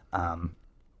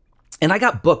 And I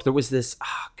got booked. There was this,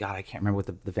 I can't remember what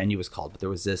the venue was called, but there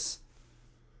was this,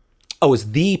 it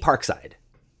was the Parkside.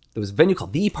 There was a venue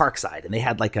called the Parkside, and they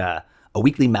had like a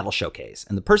weekly metal showcase.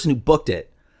 And the person who booked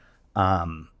it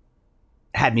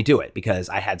had me do it because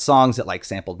I had songs that like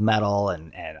sampled metal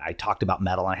and I talked about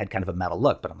metal and I had kind of a metal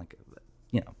look, but I'm like,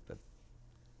 the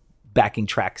backing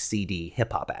track CD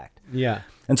hip hop act. Yeah.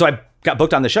 And so I got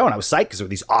booked on the show and I was psyched because there were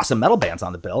these awesome metal bands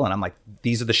on the bill. And I'm like,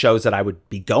 these are the shows that I would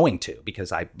be going to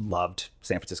because I loved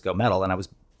San Francisco metal and I was,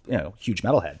 huge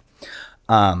metalhead.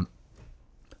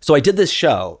 So I did this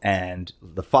show, and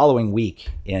the following week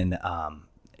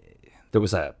there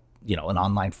was an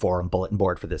online forum bulletin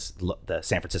board for the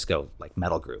San Francisco like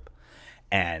metal group.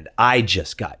 And I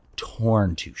just got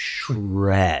torn to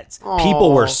shreds. Aww.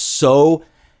 People were so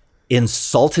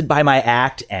insulted by my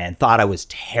act and thought I was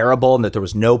terrible and that there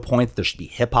was no point that there should be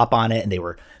hip hop on it. And they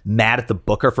were mad at the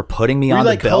booker for putting me on the bill.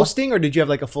 Were you like hosting, or did you have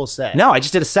like a full set? No, I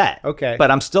just did a set. Okay.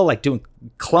 But I'm still like doing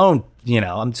clone,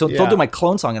 I'm still doing my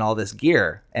clone song and all this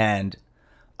gear. And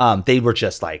they were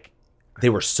just like, they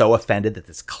were so offended that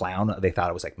this clown, they thought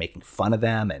I was like making fun of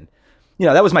them. And,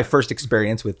 that was my first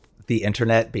experience with the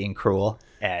internet being cruel.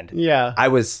 And yeah, I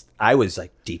was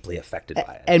like deeply affected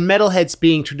by it. And metalheads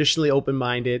being traditionally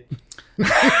open-minded.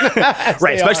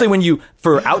 Right. Especially when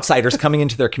for outsiders coming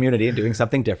into their community and doing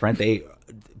something different, they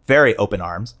very open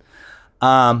arms.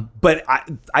 But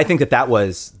I think that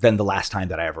was then the last time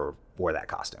that I ever wore that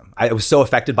costume. I was so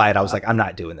affected by it. I was like, I'm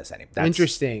not doing this anymore.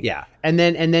 Interesting. Yeah. And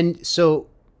then, so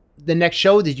the next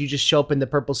show, did you just show up in the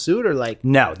purple suit or like?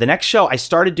 No, the next show I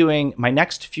started doing, my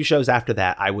next few shows after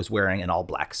that, I was wearing an all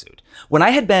black suit. When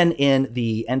I had been in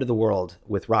the End of the World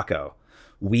with Rocco,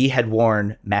 we had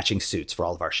worn matching suits for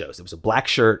all of our shows. It was a black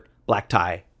shirt, black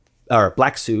tie, or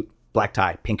black suit, black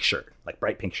tie, pink shirt, like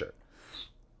bright pink shirt.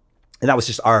 And that was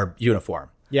just our uniform.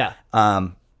 Yeah.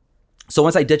 So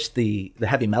once I ditched the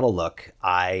heavy metal look,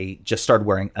 I just started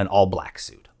wearing an all black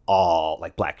suit, all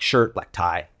like black shirt, black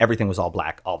tie. Everything was all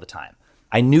black all the time.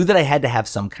 I knew that I had to have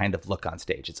some kind of look on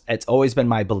stage. It's always been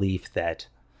my belief that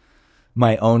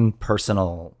my own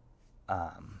personal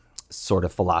sort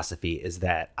of philosophy is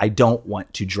that I don't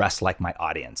want to dress like my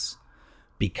audience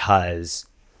because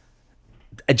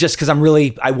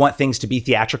I want things to be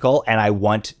theatrical and I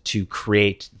want to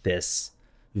create this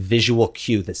visual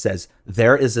cue that says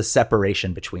there is a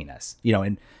separation between us. You know,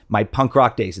 in my punk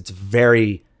rock days, it's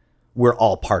very, we're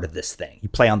all part of this thing. You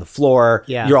play on the floor,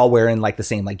 you're all wearing like the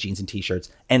same like jeans and t-shirts.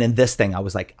 And in this thing, I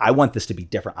was like, I want this to be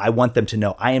different. I want them to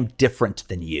know I am different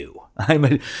than you.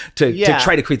 To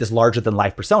try to create this larger than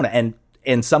life persona. And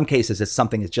in some cases, it's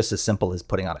something that's just as simple as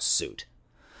putting on a suit.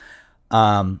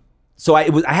 So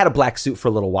I had a black suit for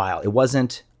a little while.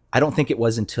 I don't think it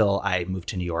was until I moved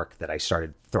to New York that I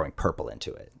started throwing purple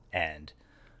into it. And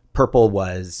purple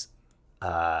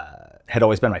had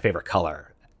always been my favorite color.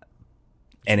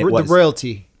 And it was the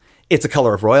royalty. It's a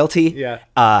color of royalty. Yeah.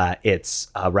 It's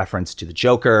a reference to the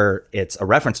Joker. It's a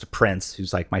reference to Prince,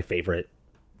 who's like my favorite,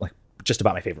 like just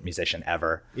about my favorite musician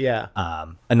ever. Yeah.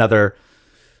 Another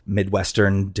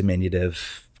Midwestern,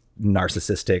 diminutive,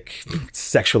 narcissistic,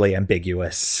 sexually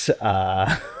ambiguous,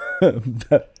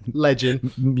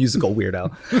 legend, musical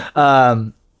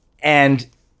weirdo. And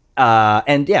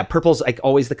yeah, purple's like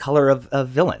always the color of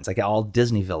villains, like all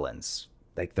Disney villains.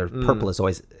 Like their purple is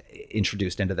always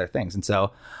introduced into their things. And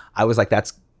so I was like,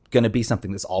 that's going to be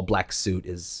something. This all black suit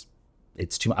it's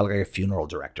too much. I look like a funeral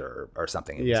director or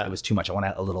something. It was too much. I want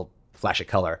a little flash of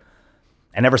color.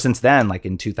 And ever since then, like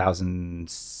in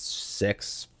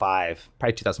 2006,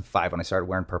 probably 2005 when I started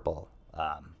wearing purple,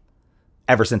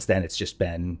 ever since then, it's just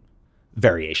been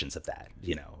variations of that,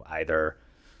 you know, either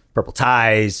purple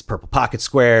ties, purple pocket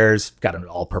squares, got an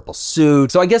all purple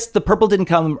suit. So I guess the purple didn't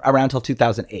come around till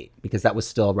 2008 because that was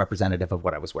still representative of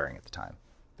what I was wearing at the time.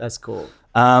 That's cool.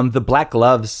 The black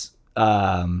gloves,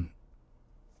 I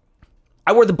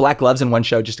wore the black gloves in one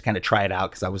show just to kind of try it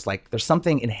out because I was like, there's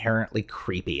something inherently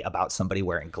creepy about somebody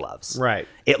wearing gloves. Right.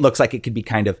 It looks like it could be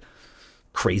kind of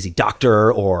crazy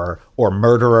doctor or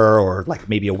murderer or like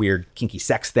maybe a weird kinky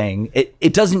sex thing.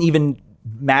 It doesn't even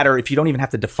matter if you don't even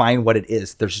have to define what it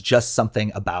is. There's just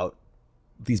something about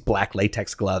these black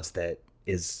latex gloves that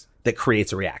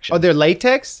creates a reaction. Oh, they're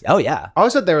latex? Oh yeah. I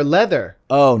always thought they were leather.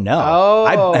 Oh no.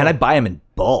 Oh. I buy them in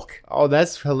bulk. Oh,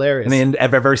 that's hilarious. I mean,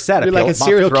 I've ever said you're like a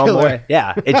serial killer.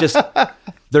 Yeah. It just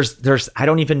there's I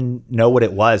don't even know what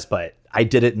it was, but I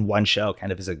did it in one show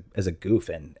kind of as a goof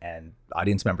and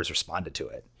audience members responded to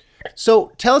it.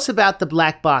 So tell us about the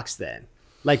black box then.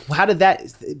 Like how did that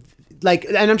like,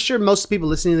 and I'm sure most people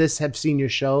listening to this have seen your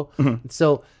show. Mm-hmm.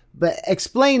 So, but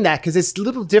explain that because it's a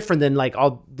little different than like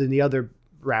than the other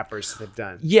rappers have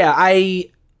done. Yeah,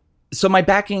 so my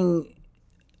backing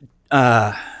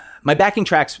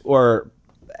tracks for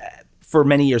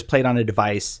many years played on a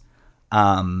device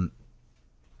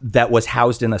that was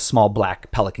housed in a small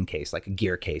black Pelican case, like a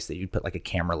gear case that you'd put like a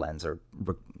camera lens or,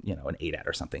 you know, an 8-at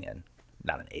or something in.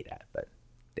 Not an 8-at, but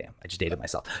damn, I just dated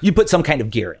myself. You put some kind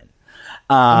of gear in.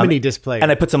 Mini display.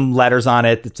 And I put some letters on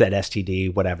it that said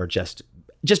STD, whatever, just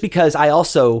because I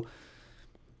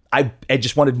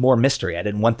just wanted more mystery. I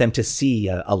didn't want them to see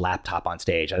a laptop on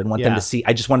stage. I didn't want them to see,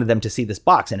 I just wanted them to see this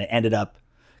box, and it ended up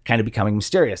kind of becoming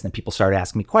mysterious. And then people started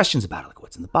asking me questions about it, like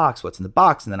what's in the box? What's in the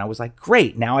box? And then I was like,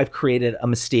 great, now I've created a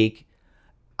mystique.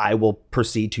 I will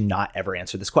proceed to not ever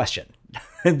answer this question.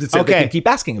 So they can keep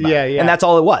asking about it. And that's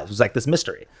all it was. It was like this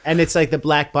mystery. And it's like the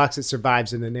black box that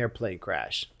survives in an airplane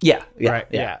crash. Yeah. Right.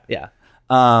 Yeah.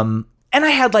 And I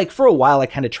had like, for a while, I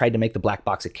kind of tried to make the black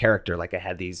box a character. Like I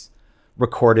had these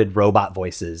recorded robot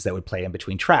voices that would play in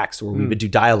between tracks where we would do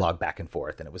dialogue back and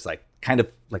forth. And it was like kind of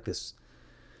like this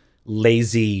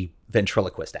lazy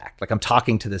ventriloquist act. Like I'm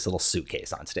talking to this little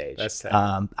suitcase on stage. That's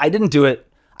I didn't do it.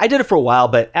 I did it for a while,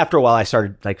 but after a while I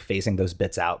started like phasing those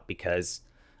bits out because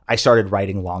I started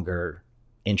writing longer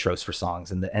intros for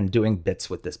songs and doing bits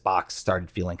with this box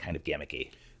started feeling kind of gimmicky.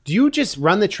 Do you just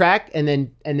run the track and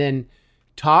then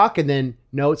talk and then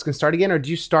know it's going to start again? Or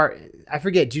do you start, I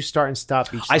forget, do you start and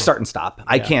stop each song? I start and stop.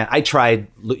 I can't. I tried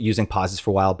using pauses for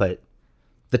a while, but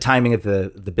the timing of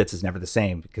the bits is never the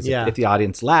same because if the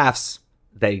audience laughs,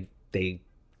 it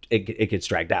gets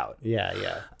dragged out.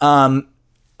 Yeah.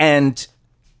 And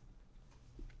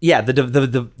yeah,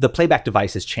 the playback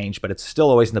device has changed, but it's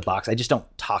still always in the box. I just don't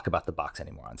talk about the box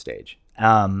anymore on stage.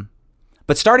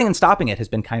 But starting and stopping it has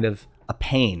been kind of a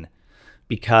pain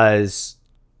because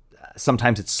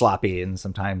sometimes it's sloppy and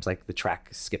sometimes like the track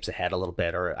skips ahead a little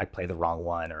bit, or I play the wrong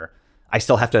one, or I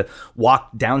still have to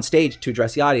walk downstage to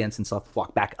address the audience and still have to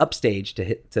walk back upstage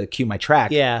to cue my track.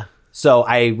 Yeah. So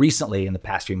I recently, in the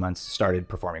past few months, started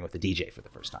performing with the DJ for the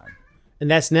first time. And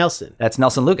that's Nelson. That's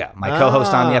Nelson Luga, my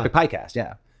co-host on the Epic Podcast.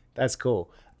 Yeah. That's cool.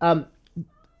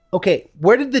 Okay,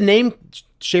 where did the name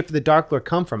Schäffer the Darklord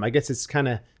come from? I guess it's kind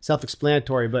of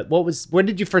self-explanatory, but when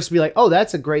did you first be like, oh,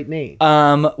 that's a great name?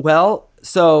 Well,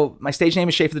 so my stage name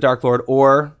is Schäffer the Darklord,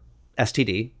 or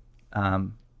STD,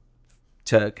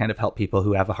 to kind of help people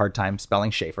who have a hard time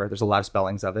spelling Schäffer. There's a lot of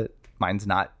spellings of it. Mine's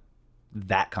not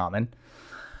that common.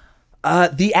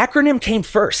 The acronym came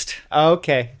first. Oh,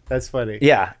 okay, that's funny.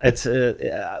 Yeah, it's and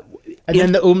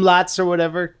then the umlauts or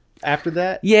whatever after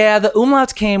that. Yeah, the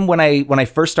umlauts came when I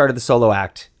first started the solo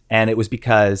act, and it was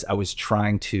because I was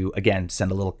trying to again send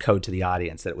a little code to the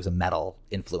audience that it was a metal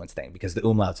influence thing, because the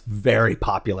umlaut's very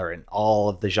popular in all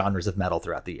of the genres of metal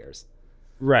throughout the years.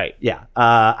 Right. Yeah.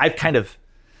 I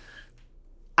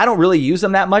don't really use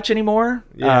them that much anymore.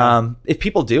 Yeah. If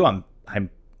people do, I'm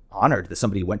honored that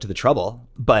somebody went to the trouble,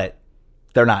 but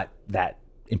they're not that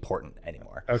important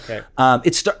anymore. Okay.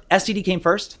 STD came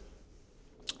first.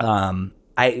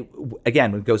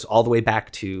 It goes all the way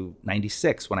back to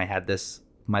 96 when I had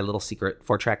my little secret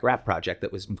 4-track rap project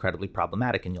that was incredibly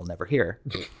problematic and you'll never hear.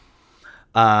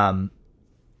 I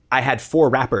had 4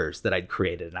 rappers that I'd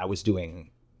created, and I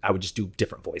would just do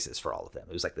different voices for all of them.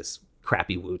 It was like this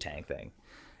crappy Wu-Tang thing.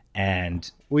 And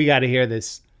we got to hear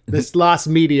this lost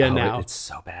media now. It's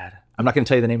so bad. I'm not going to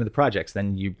tell you the name of the projects,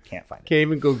 then you can't find it. Can't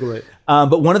even Google it.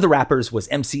 But one of the rappers was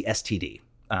MCSTD.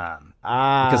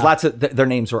 Because lots of their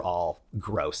names were all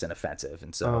gross and offensive,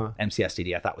 and so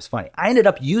MCSTD I thought was funny. I ended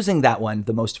up using that one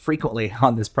the most frequently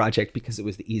on this project because it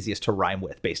was the easiest to rhyme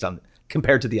with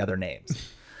compared to the other names.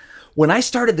 When I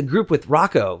started the group with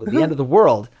Rocco at the end of the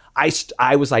world,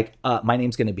 I was like, my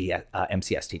name's going to be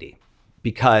MCSTD,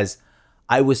 because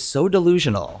I was so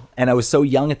delusional and I was so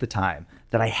young at the time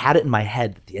that I had it in my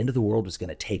head that the end of the world was going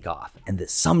to take off, and that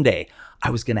someday I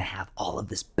was going to have all of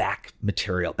this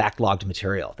backlogged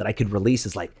material that I could release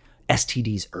as like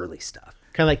STD's early stuff.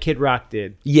 Kind of like Kid Rock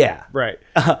did. Yeah. Right.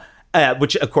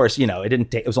 Which of course, it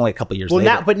didn't take, it was only a couple years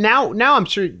later. Now I'm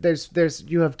sure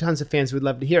you have tons of fans who would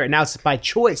love to hear it. Now it's by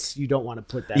choice. You don't want to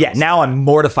put that. Yeah. Now I'm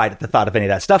mortified at the thought of any of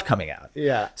that stuff coming out.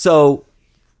 Yeah. So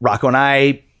Rocco and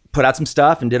I put out some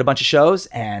stuff and did a bunch of shows,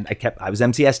 and I was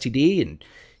MC STD and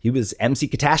he was MC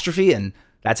Catastrophe, and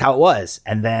that's how it was.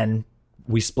 And then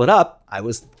we split up. I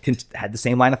had the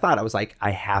same line of thought. I was like,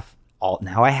 I have all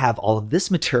of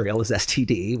this material as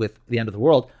STD with the end of the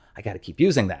world. I got to keep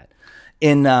using that.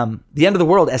 In the end of the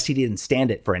world, STD didn't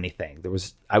stand it for anything.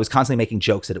 I was constantly making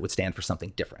jokes that it would stand for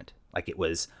something different. Like it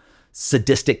was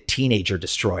sadistic teenager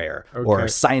destroyer, or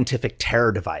scientific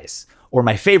terror device, or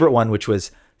my favorite one, which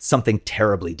was something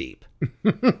terribly deep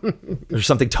or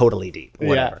something totally deep, or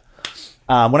whatever.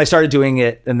 Yeah. When I started doing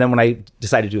it, and then when I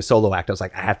decided to do a solo act, I was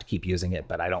like, I have to keep using it,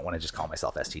 but I don't want to just call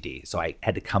myself STD. So I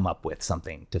had to come up with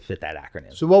something to fit that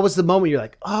acronym. So what was the moment you're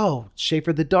like, oh,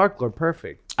 Schäffer the Darklord,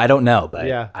 perfect? I don't know, but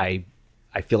yeah.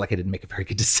 I feel like I didn't make a very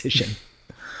good decision.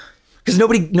 Because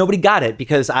nobody got it,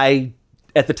 because at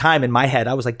the time in my head,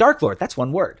 I was like, Darklord, that's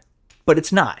one word. But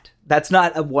it's not. That's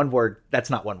not one word.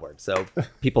 So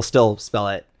people still spell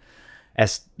it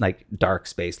as like dark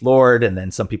space Lord, and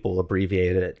then some people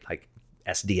abbreviate it like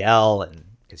SDL, and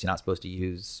because you're not supposed to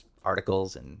use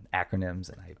articles and acronyms,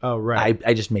 and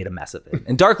I just made a mess of it.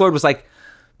 And Darklord was like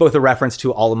both a reference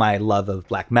to all of my love of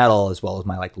black metal as well as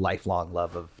my like lifelong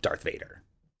love of Darth Vader.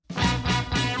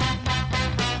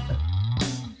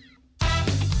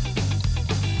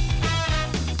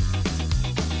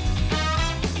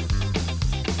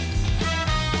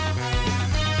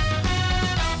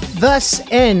 Thus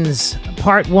ends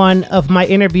part 1 of my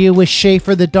interview with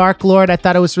Schäffer the Darklord. I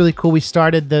thought it was really cool. We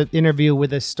started the interview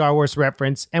with a Star Wars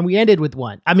reference, and we ended with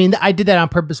one. I mean, I did that on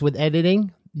purpose with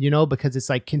editing, because it's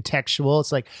like contextual.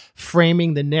 It's like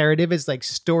framing the narrative. It's like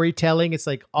storytelling. It's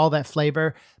like all that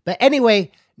flavor. But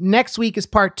anyway, next week is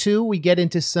part 2. We get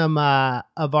into some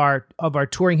of our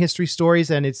touring history stories,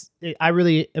 and I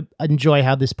really enjoy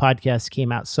how this podcast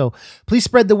came out. So please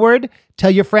spread the word. Tell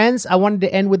your friends. I wanted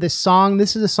to end with this song.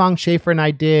 This is a song Schäffer and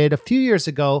I did a few years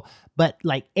ago, but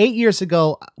like 8 years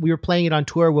ago, we were playing it on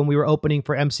tour when we were opening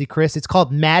for MC Chris. It's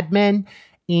called Mad Men,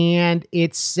 and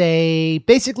it's a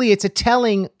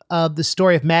telling of the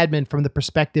story of Mad Men from the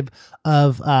perspective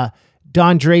of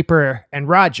Don Draper and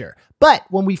Roger. But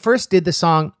when we first did the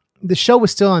song, the show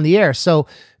was still on the air. So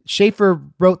Schäffer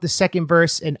wrote the second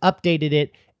verse and updated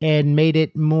it and made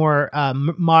it more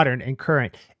modern and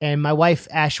current. And my wife,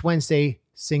 Ash Wednesday,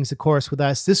 sings the chorus with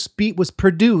us. This beat was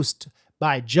produced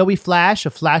by Joey Flash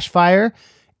of Flashfire,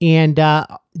 and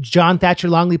John Thatcher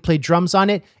Longley played drums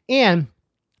on it. And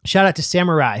shout out to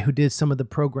Samurai, who did some of the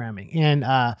programming.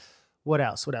 And what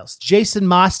else? Jason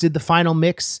Moss did the final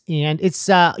mix, and it's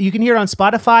you can hear it on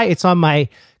Spotify. It's on my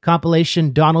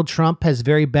compilation, Donald Trump Has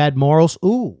Very Bad Morals.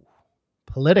 Ooh,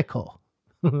 political.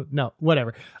 No,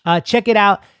 whatever. Check it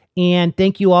out. And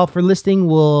thank you all for listening.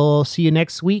 We'll see you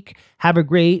next week. Have a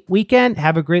great weekend.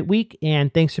 Have a great week.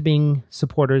 And thanks for being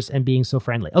supporters and being so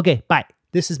friendly. Okay, bye.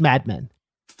 This is Mad Men.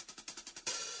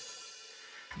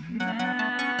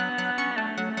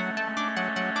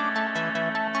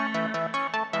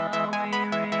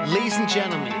 Ladies and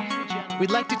gentlemen,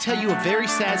 we'd like to tell you a very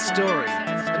sad story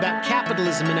about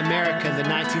capitalism in America in the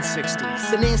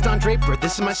 1960s. The name's Don Draper,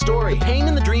 this is my story. The pain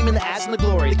and the dream and the ads and the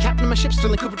glory. The captain of my ship,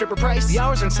 Sterling Cooper Draper Price. The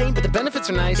hours are insane, but the benefits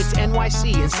are nice. It's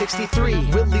NYC in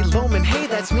 63. Willie Loman, hey,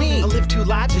 that's me. I live two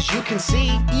lives, as you can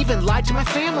see. Even lied to my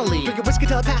family. Drink a whiskey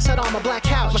till I pass out on my black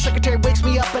couch. My secretary wakes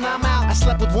me up and I'm out. I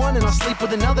slept with one and I'll sleep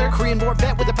with another. Korean War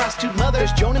vet with a prostitute mother.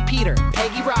 There's Joan and Peter,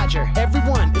 Peggy, Roger.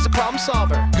 Everyone is a problem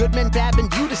solver. Good men, bad men,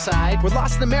 you decide. We're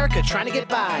lost in America trying to get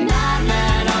by. Mad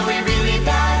men, are we really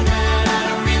bad men? I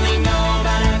don't really know,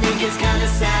 but I think it's kinda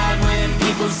sad when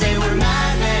people say we're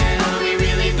mad men. Are we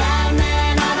really bad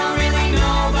men? I don't really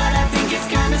know, but I think it's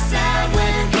kinda sad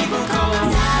when people call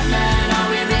us mad men. Are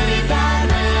we really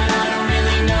bad men? I don't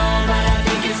really know, but I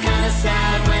think it's kinda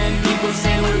sad when people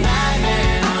say we're mad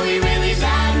men. Are we really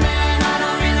bad men? I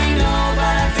don't really know,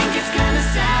 but I think it's kinda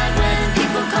sad when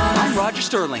people call us. I'm Roger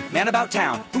Sterling, man about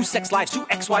town, whose sex lives 2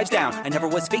 ex-wives down. I never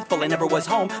was faithful, I never was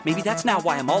home. Maybe that's now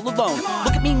why I'm all alone.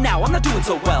 Look at me now, I'm not doing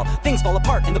so well. Things fall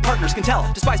apart and the partners can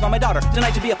tell. Despised by my daughter,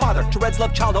 denied to be a father. To Red's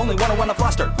love child, only 101 I've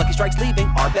lost her. Lucky Strike's leaving,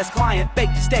 our best client.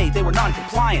 Begged to stay, they were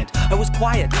non-compliant. I was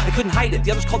quiet, I couldn't hide it.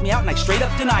 The others called me out and I straight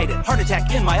up denied it. Heart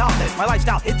attack in my office, my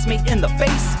lifestyle hits me in the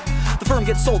face. The firm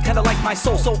gets sold, kinda like my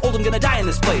soul. So old I'm gonna die in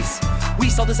this place. We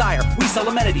sell desire, we sell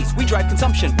amenities. We drive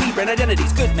consumption, we brand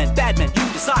identities. Good men, bad men, you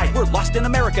decide. We're lost in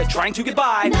America trying to get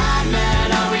by. Mad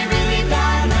men, are we really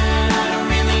bad men? I don't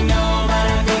really know, but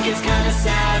I think it's kinda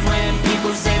sad when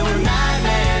people say we're mad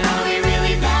men. Are we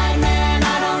really bad men?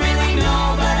 I don't really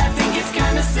know, but I think it's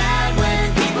kinda sad when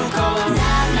people call us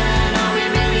mad men. Are we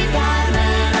really bad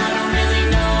men? I don't really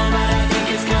know, but I think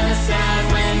it's kinda sad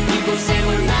when people say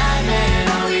we're mad men.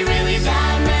 Are we really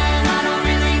bad men? I don't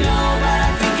really know, but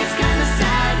I think it's kinda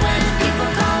sad when people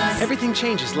call us. Everything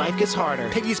changes, life gets harder.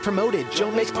 Peggy's promoted,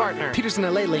 Joe makes partner. Peter's in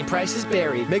LA, Lane Price is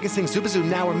buried. Megan sings Zubazoo,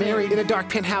 now we're married. In a dark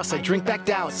penthouse, I drink back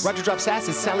doubts. Roger drops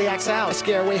acid, Sally acts out. I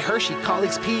scare away Hershey,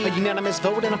 colleagues pee. A unanimous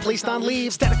vote and I'm placed on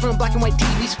leave. Static from black and white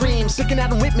TV screams. Sticking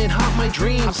Adam Whitman, haunt my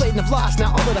dreams. I played and I've lost,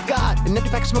 now all that I've got. An empty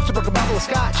pack of smokes to broke a bottle of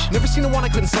scotch. Never seen a one I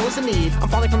couldn't sell as a need. I'm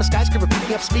falling from a skyscraper,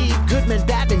 picking up speed. Good men,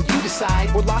 bad men, you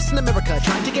decide. We're lost in America,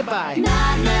 trying to get by.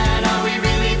 Mad men, are we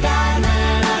really bad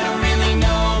men? I don't really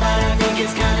know, but I think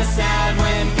it's kinda sad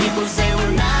when people say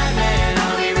we're mad men.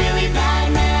 Are we really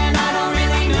bad men? I don't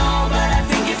really know, but I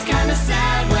think it's kinda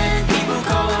sad when people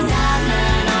call us mad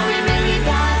men. Are we really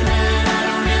bad men? I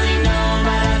don't really know,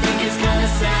 but I think it's kinda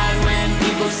sad when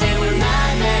people say we're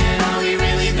mad men. Are we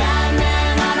really bad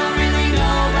men? I don't really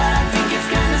know, but I think it's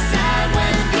kinda sad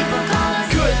when people call us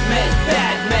Good men,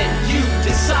 bad men, you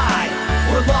decide.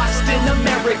 We're lost in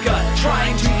America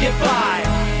trying to get by.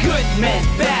 Good men,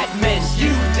 bad men,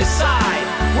 you decide.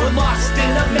 We're lost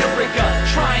in America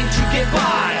trying to get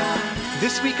by.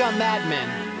 This week on Mad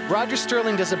Men, Roger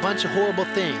Sterling does a bunch of horrible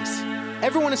things.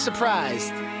 Everyone is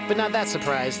surprised, but not that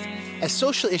surprised, as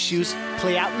social issues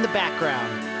play out in the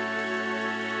background.